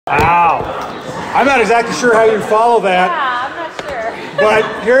Wow. I'm not exactly sure how you follow that. Yeah, I'm not sure. But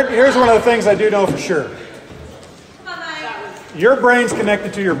here's one of the things I do know for sure. Your brain's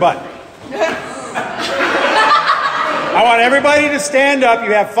connected to your butt. I want everybody to stand up.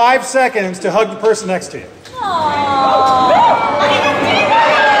 You have 5 seconds to hug the person next to you.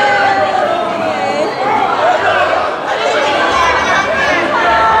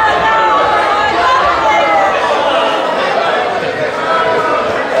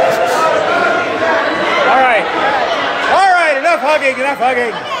 Enough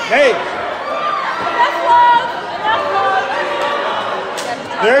hugging. Hey.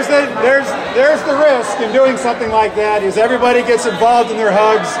 There's the risk in doing something like that is everybody gets involved in their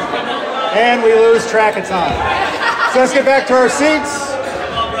hugs and we lose track of time. So let's get back to our seats.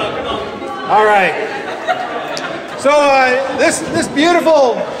 All right. So this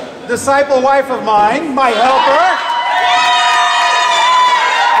beautiful disciple wife of mine, my helper,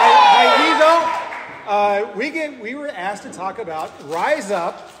 we were asked to talk about rise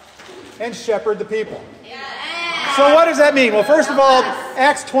up and shepherd the people. So what does that mean? Well, first of all,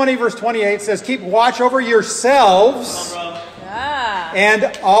 Acts 20 verse 28 says, keep watch over yourselves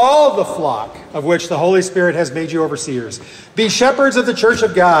and all the flock of which the Holy Spirit has made you overseers. Be shepherds of the church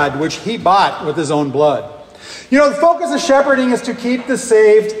of God, which he bought with his own blood. You know, the focus of shepherding is to keep the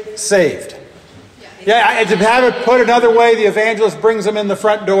saved saved. Yeah, and to have it put another way, the evangelist brings them in the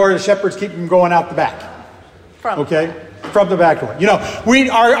front door, the shepherds keep them going out the back. Okay? From the back door. You know,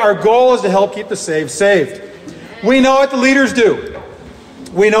 our goal is to help keep the saved. We know what the leaders do.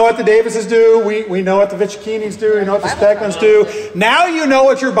 We know what the Davises do. We know what the Vichikinis do. We know what the Speckmans do. Now you know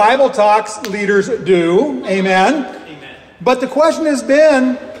what your Bible Talks leaders do. Amen. But the question has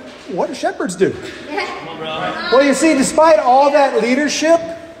been, what do shepherds do? Well, you see, despite all that leadership,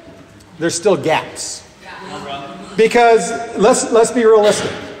 there's still gaps. Because let's be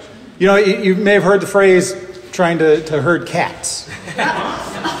realistic. You know, you may have heard the phrase trying to herd cats.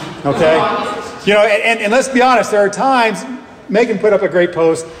 Okay? You know, and let's be honest, there are times, Megan put up a great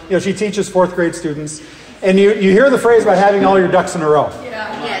post, you know, she teaches 4th grade students, and you hear the phrase about having all your ducks in a row.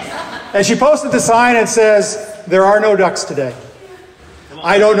 Yes. And she posted the sign and says, there are no ducks today.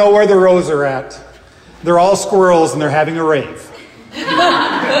 I don't know where the rows are at. They're all squirrels and they're having a rave.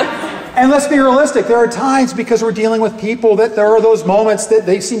 And let's be realistic, there are times, because we're dealing with people, that there are those moments that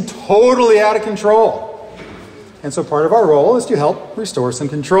they seem totally out of control. And so part of our role is to help restore some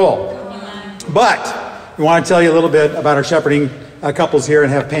control. But we want to tell you a little bit about our shepherding couples here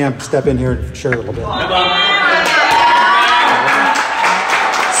and have Pam step in here and share a little bit.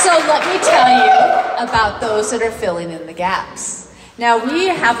 So let me tell you about those that are filling in the gaps. Now, we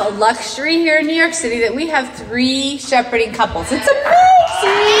have a luxury here in New York City that we have 3 shepherding couples. It's amazing!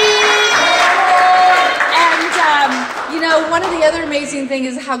 And, you know, one of the other amazing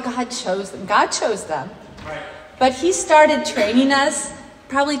things is how God chose them. God chose them. But he started training us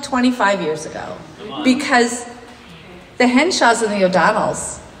probably 25 years ago. Because the Henshaws and the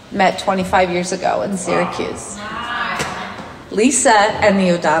O'Donnells met 25 years ago in Syracuse. Lisa and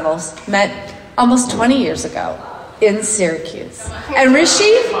the O'Donnells met almost 20 years ago in Syracuse. And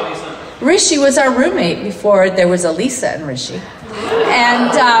Rishi was our roommate before there was a Lisa and Rishi.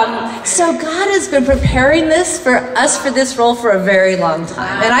 And so God has been preparing this for us for this role for a very long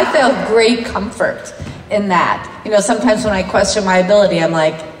time. And I felt great comfort in that. You know, sometimes when I question my ability, I'm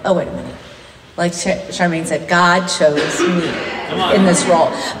like, oh, wait a minute. Like Charmaine said, God chose me in this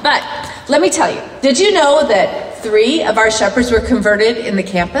role. But let me tell you, did you know that 3 of our shepherds were converted in the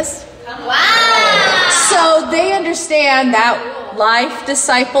campus? Wow! So they understand that life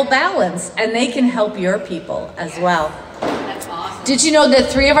disciple balance, and they can help your people as well. That's awesome. Did you know that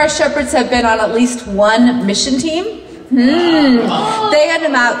 3 of our shepherds have been on at least 1 mission team? They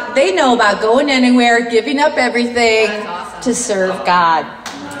know about going anywhere, giving up everything to serve God.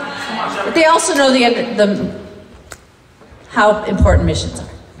 But they also know how important missions are.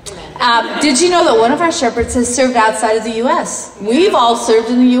 Did you know that one of our shepherds has served outside of the U.S.? We've all served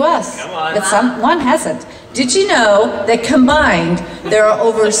in the U.S., but one hasn't. Did you know that combined, there are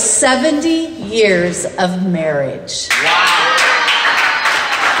over 70 years of marriage?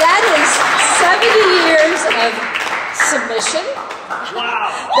 That is 70 years of submission.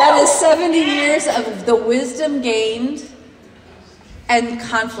 That is 70 years of the wisdom gained and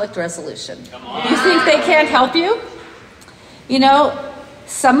conflict resolution. You think they can't help you? You know,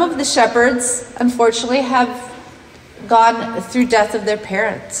 some of the shepherds, unfortunately, have gone through death of their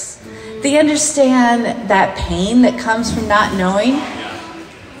parents. They understand that pain that comes from not knowing,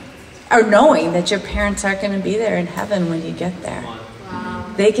 or knowing that your parents aren't going to be there in heaven when you get there.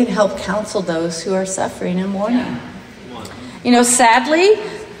 They can help counsel those who are suffering and mourning. You know, sadly,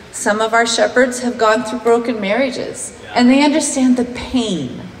 Some of our shepherds have gone through broken marriages, and they understand the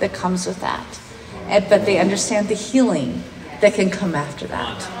pain that comes with that. But they understand the healing that can come after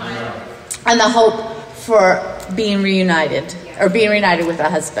that. And the hope for being reunited, or being reunited with a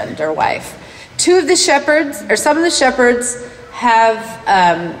husband or wife. Some of the shepherds have,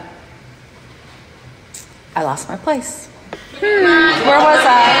 I lost my place. Where was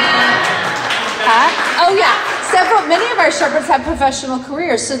I? Oh yeah, many of our shepherds have professional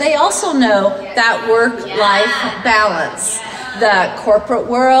careers, so they also know that work-life balance. The corporate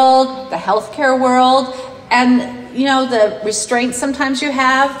world, the healthcare world, and the restraints sometimes you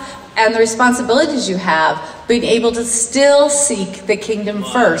have, and the responsibilities you have, being able to still seek the kingdom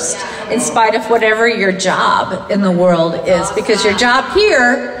first, in spite of whatever your job in the world is, because your job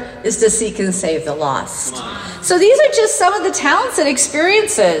here is to seek and save the lost. So these are just some of the talents and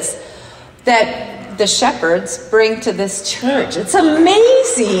experiences that the shepherds bring to this church. It's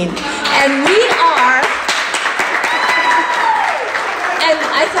amazing. And we are, and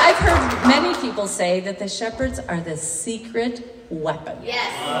I've heard many people say that the shepherds are the secret weapon.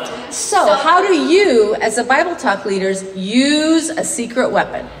 Yes. So how do you, as a Bible Talk leaders, use a secret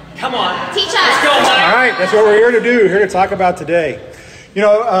weapon? Come on. Teach us. Let's go, Mike. All right, that's what we're here to do, here to talk about today.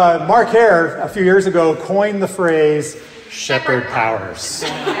 Mark Hare, a few years ago, coined the phrase, shepherd powers.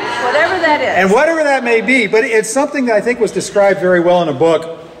 Whatever that is. And whatever that may be, but it's something that I think was described very well in a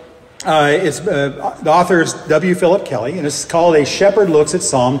book. The author's W. Philip Kelly, and it's called A Shepherd Looks at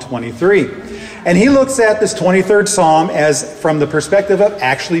Psalm 23. And he looks at this 23rd Psalm as from the perspective of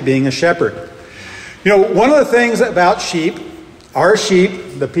actually being a shepherd. One of the things about sheep, our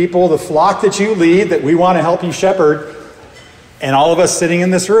sheep, the people, the flock that you lead, that we want to help you shepherd, and all of us sitting in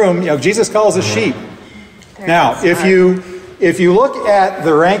this room, Jesus calls us sheep. Now, if you look at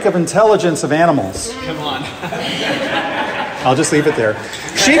the rank of intelligence of animals, Come on. I'll just leave it there.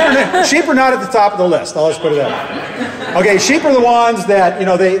 Sheep are not at the top of the list. I'll just put it that way. Okay, sheep are the ones that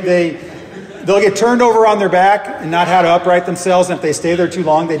they'll get turned over on their back and not how to upright themselves, and if they stay there too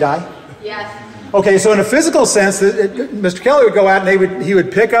long, they die. Yes. Okay, so in a physical sense, Mr. Kelly would go out and he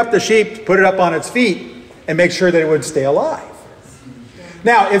would pick up the sheep, put it up on its feet, and make sure that it would stay alive.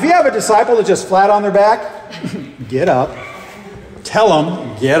 Now, if you have a disciple that's just flat on their back, get up. Tell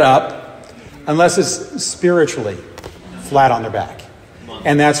them, get up, unless it's spiritually flat on their back.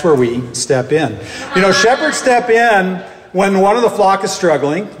 And that's where we step in. Shepherds step in when one of the flock is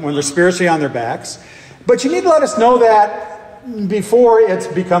struggling, when they're spiritually on their backs. But you need to let us know that before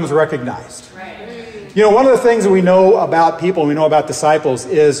it becomes recognized. One of the things that we know about people, we know about disciples,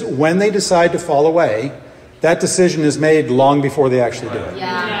 is when they decide to fall away, that decision is made long before they actually do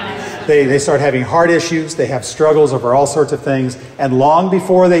it. They start having heart issues, they have struggles over all sorts of things, and long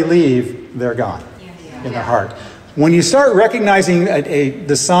before they leave, they're gone in their heart. When you start recognizing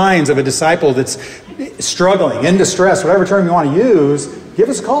the signs of a disciple that's struggling, in distress, whatever term you want to use, give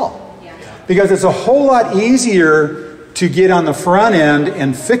us a call. Because it's a whole lot easier to get on the front end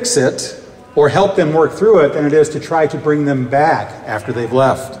and fix it or help them work through it than it is to try to bring them back after they've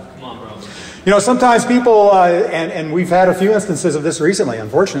left. Sometimes people, and we've had a few instances of this recently,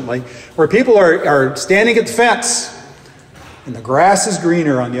 unfortunately, where people are standing at the fence and the grass is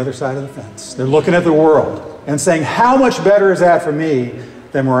greener on the other side of the fence. They're looking at the world and saying, how much better is that for me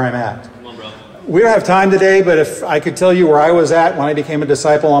than where I'm at? We don't have time today, but if I could tell you where I was at when I became a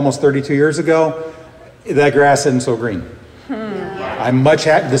disciple almost 32 years ago, that grass isn't so green. I'm much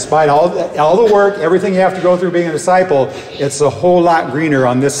happy, despite all the work, everything you have to go through being a disciple, it's a whole lot greener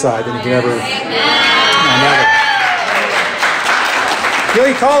on this side than it can ever on the other.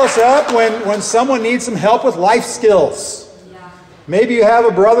 You call us up when someone needs some help with life skills. Maybe you have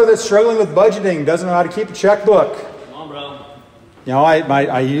a brother that's struggling with budgeting, doesn't know how to keep a checkbook. Come on, bro.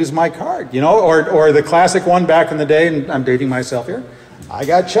 I use my card, or the classic one back in the day, and I'm dating myself here. I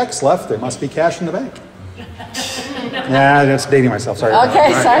got checks left, there must be cash in the bank. Yeah, that's dating myself, sorry.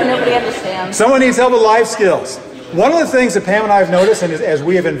 Okay, sorry, nobody understands. Someone needs help with life skills. One of the things that Pam and I have noticed, and as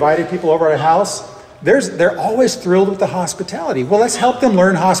we have invited people over at our house, they're always thrilled with the hospitality. Well, let's help them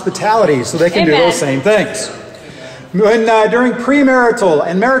learn hospitality so they can do those same things. When, during premarital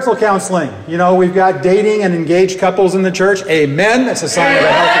and marital counseling, we've got dating and engaged couples in the church. Amen. That's a sign of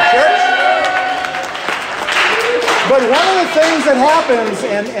a healthy church. But one of the things that happens,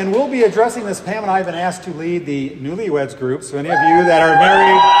 and we'll be addressing this, Pam and I have been asked to lead the newlyweds group. So any of you that are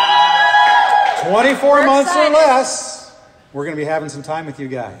married 24 months or less, we're going to be having some time with you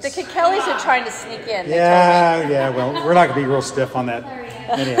guys. The Kellys are trying to sneak in. Well, we're not going to be real stiff on that.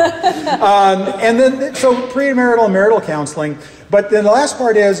 Anyhow. And then, so premarital and marital counseling. But then the last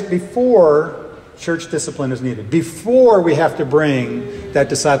part is before church discipline is needed, before we have to bring that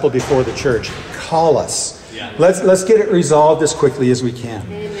disciple before the church, call us. Yeah. Let's get it resolved as quickly as we can.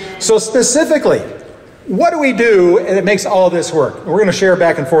 Amen. So specifically, what do we do and it makes all of this work? We're going to share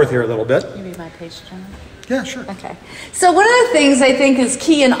back and forth here a little bit. You read my page, John? Yeah, sure. Okay. So one of the things I think is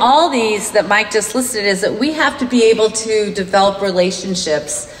key in all these that Mike just listed is that we have to be able to develop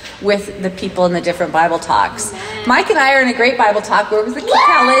relationships with the people in the different Bible talks. Mike and I are in a great Bible talk. We're with the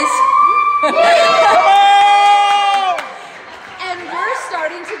Kellys. And we're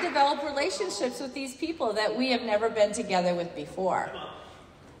starting to develop relationships with these people that we have never been together with before.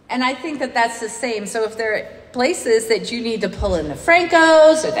 And I think that that's the same. So if there are places that you need to pull in the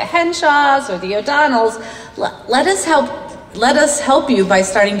Francos or the Henshaws or the O'Donnells, let us help you by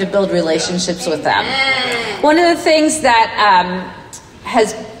starting to build relationships with them. One of the things that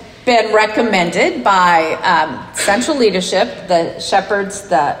has been recommended by central leadership, the shepherds,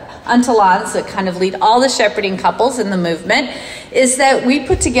 the Untolans that kind of lead all the shepherding couples in the movement, is that we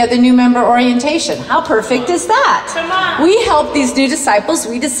put together new member orientation. How perfect is that? We help these new disciples,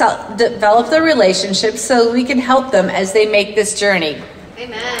 we develop their relationships so we can help them as they make this journey.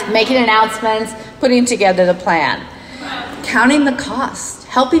 Amen. Making announcements, putting together the plan. Counting the cost,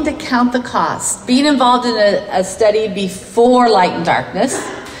 helping to count the cost, being involved in a study before Light and Darkness,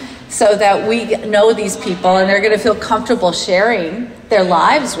 so that we know these people and they're going to feel comfortable sharing their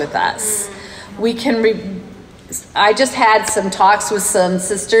lives with us. We can I just had some talks with some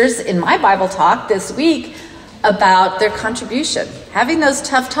sisters in my Bible talk this week about their contribution, having those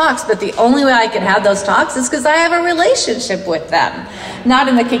tough talks, but the only way I can have those talks is because I have a relationship with them. Not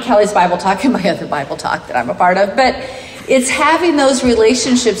in the Kate Kelly's Bible talk, in my other Bible talk that I'm a part of, but it's having those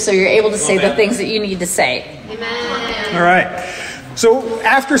relationships so you're able to say the things that you need to say. Amen. All right. So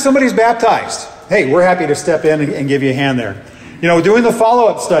after somebody's baptized, hey, we're happy to step in and give you a hand there. You know, doing the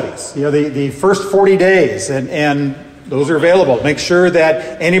follow-up studies, you know, the first 40 days, and those are available. Make sure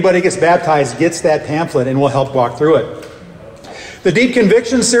that anybody gets baptized gets that pamphlet, and we'll help walk through it. The Deep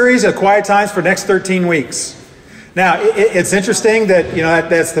Conviction series of Quiet Times for next 13 weeks. Now, it's interesting that, you know,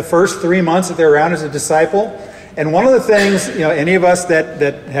 that's the first 3 months that they're around as a disciple. And one of the things, you know, any of us that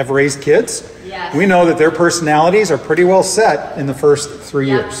have raised kids, yes, we know that their personalities are pretty well set in the first 3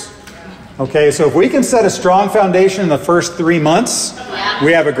 years. Okay, so if we can set a strong foundation in the first 3 months,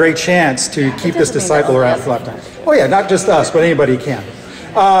 we have a great chance to keep this disciple around for a lifetime. Oh yeah, not just us, but anybody can.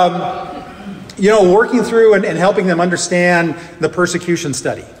 You know, working through and helping them understand the persecution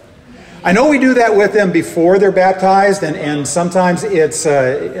study. I know we do that with them before they're baptized, and sometimes it's,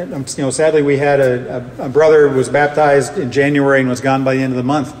 you know, sadly we had a brother who was baptized in January and was gone by the end of the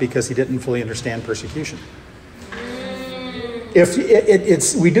month because he didn't fully understand persecution.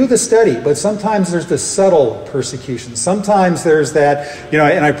 We do the study, but sometimes there's the subtle persecution. Sometimes there's that, you know,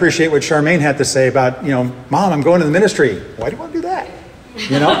 and I appreciate what Charmaine had to say about, you know, Mom, I'm going to the ministry. Why do you want to do that?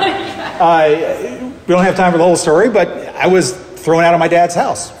 You know, we don't have time for the whole story, but I was thrown out of my dad's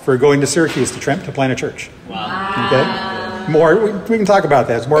house for going to Syracuse to plant a church. Wow. Okay. More, we can talk about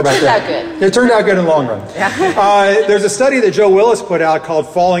that. It's more about that. It turned out good in the long run. Yeah. There's a study that Joe Willis put out called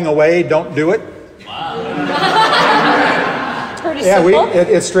 "Falling Away, Don't Do It." Wow. Yeah,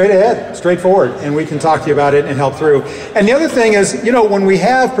 it's straight ahead, straightforward, and we can talk to you about it and help through. And the other thing is, you know, when we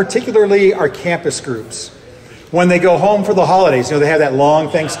have particularly our campus groups, when they go home for the holidays, you know, they have that long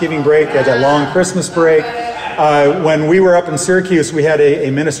Thanksgiving break, they have that long Christmas break. When we were up in Syracuse, we had a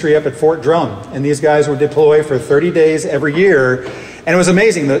ministry up at Fort Drum, and these guys would deploy for 30 days every year, and it was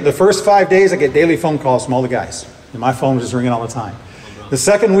amazing. The first 5 days, I get daily phone calls from all the guys, and my phone was just ringing all the time. The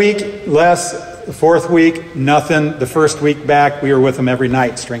second week, less. The fourth week, nothing. The first week back, we were with them every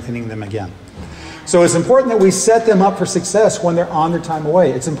night, strengthening them again. So it's important that we set them up for success when they're on their time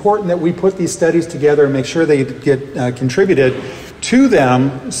away. It's important that we put these studies together and make sure they get contributed to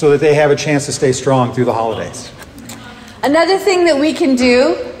them so that they have a chance to stay strong through the holidays. Another thing that we can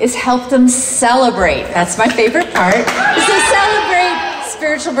do is help them celebrate. That's my favorite part, is to celebrate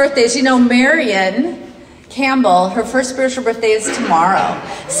spiritual birthdays. You know, Marion Campbell, her first spiritual birthday is tomorrow.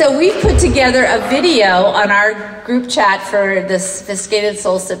 So we put together a video on our group chat for the Sophisticated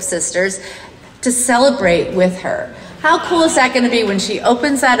Soulship Sisters to celebrate with her. How cool is that going to be when she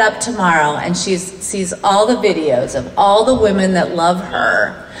opens that up tomorrow and she sees all the videos of all the women that love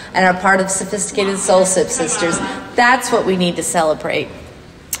her and are part of Sophisticated Soulship Sisters? That's what we need to celebrate.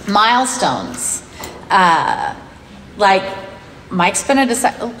 Milestones. Like Mike's been a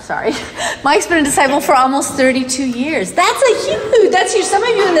disciple. Oh, sorry. Mike's been a disciple for almost 32 years. That's huge. That's huge. Some of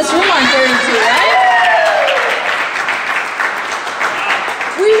you in this room aren't 32, right?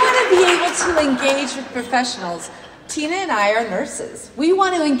 We want to be able to engage with professionals. Tina and I are nurses. We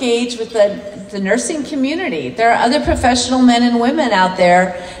want to engage with the nursing community. There are other professional men and women out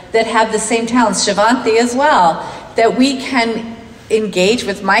there that have the same talents, Shivanti as well, that we can engage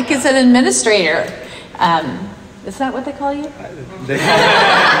with. Mike is an administrator. Is that what they call you? They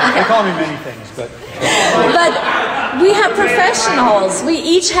call me many things, but we have professionals. We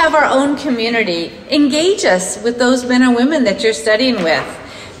each have our own community. Engage us with those men and women that you're studying with,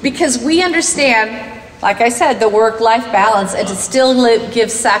 because we understand, like I said, the work-life balance, and to still give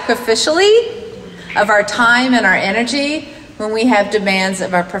sacrificially of our time and our energy when we have demands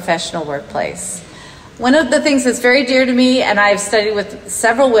of our professional workplace. One of the things that's very dear to me, and I've studied with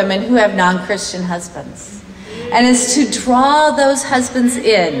several women who have non-Christian husbands, and is to draw those husbands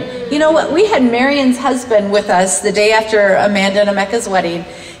in. You know what? We had Marion's husband with us the day after Amanda and Emeka's wedding.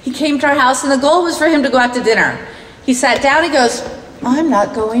 He came to our house, and the goal was for him to go out to dinner. He sat down, he goes, "I'm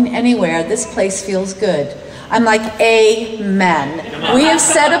not going anywhere. This place feels good." I'm like, amen. We have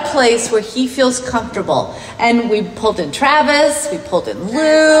set a place where he feels comfortable. And we pulled in Travis, we pulled in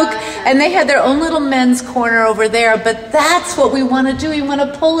Luke, and they had their own little men's corner over there. But that's what we want to do. We want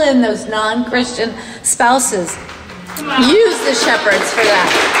to pull in those non-Christian spouses. Use the shepherds for that.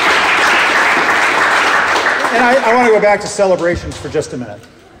 And I want to go back to celebrations for just a minute.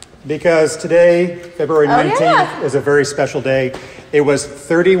 Because today, February 19th, is a very special day. It was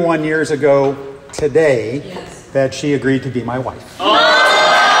 31 years ago today that she agreed to be my wife. All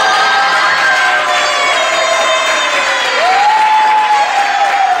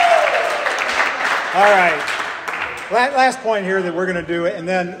right. Last point here that we're going to do, and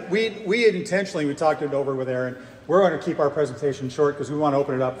then we intentionally, we talked it over with Aaron, we're going to keep our presentation short because we want to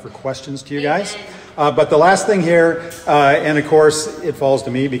open it up for questions to you guys. But the last thing here, and of course it falls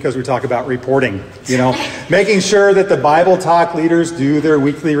to me because we talk about reporting, you know, making sure that the Bible Talk leaders do their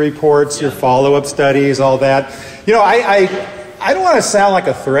weekly reports, your follow-up studies, all that. You know, I don't want to sound like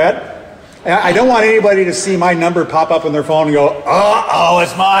a threat. I don't want anybody to see my number pop up on their phone and go, "Uh-oh,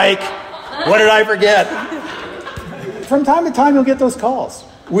 it's Mike. What did I forget?" From time to time, you'll get those calls.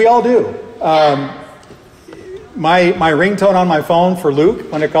 We all do. My ringtone on my phone for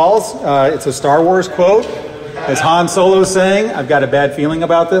Luke when it calls, it's a Star Wars quote. It's Han Solo saying, "I've got a bad feeling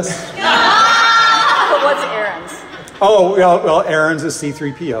about this." What's Aaron's? Oh, well, Aaron's is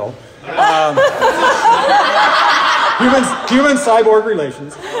C-3PO. Human-cyborg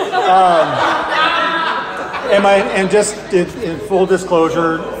relations. And just in full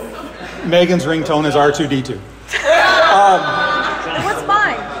disclosure, Megan's ringtone is R2-D2. What's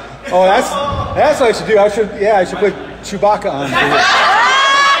mine? Oh, that's what I should do. I should put Chewbacca on.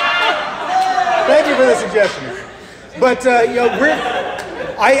 Thank you for the suggestion. But you know,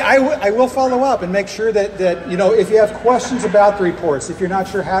 I will follow up and make sure that you know, if you have questions about the reports, if you're not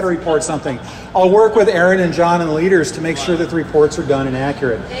sure how to report something, I'll work with Aaron and John and the leaders to make sure that the reports are done and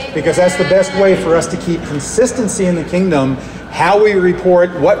accurate, because that's the best way for us to keep consistency in the kingdom. How we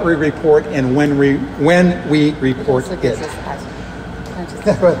report, what we report, and when we report it.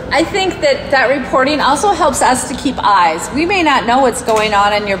 I think that reporting also helps us to keep eyes. We may not know what's going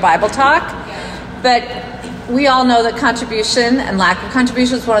on in your Bible Talk, but we all know that contribution and lack of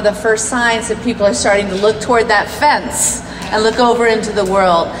contribution is one of the first signs that people are starting to look toward that fence and look over into the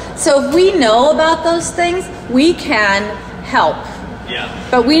world. So if we know about those things, we can help. Yeah.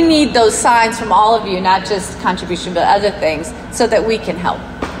 But we need those signs from all of you, not just contribution, but other things, so that we can help.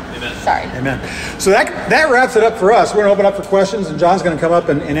 Amen. Sorry. Amen. So that wraps it up for us. We're going to open up for questions, and John's going to come up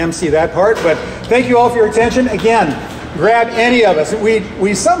and MC that part. But thank you all for your attention. Again, grab any of us.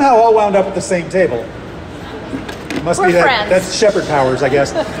 We somehow all wound up at the same table. Must be that's shepherd powers, I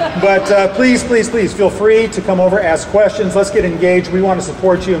guess. But please feel free to come over, ask questions. Let's get engaged. We want to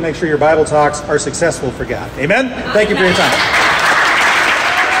support you and make sure your Bible Talks are successful for God. Amen? Thank you for your time.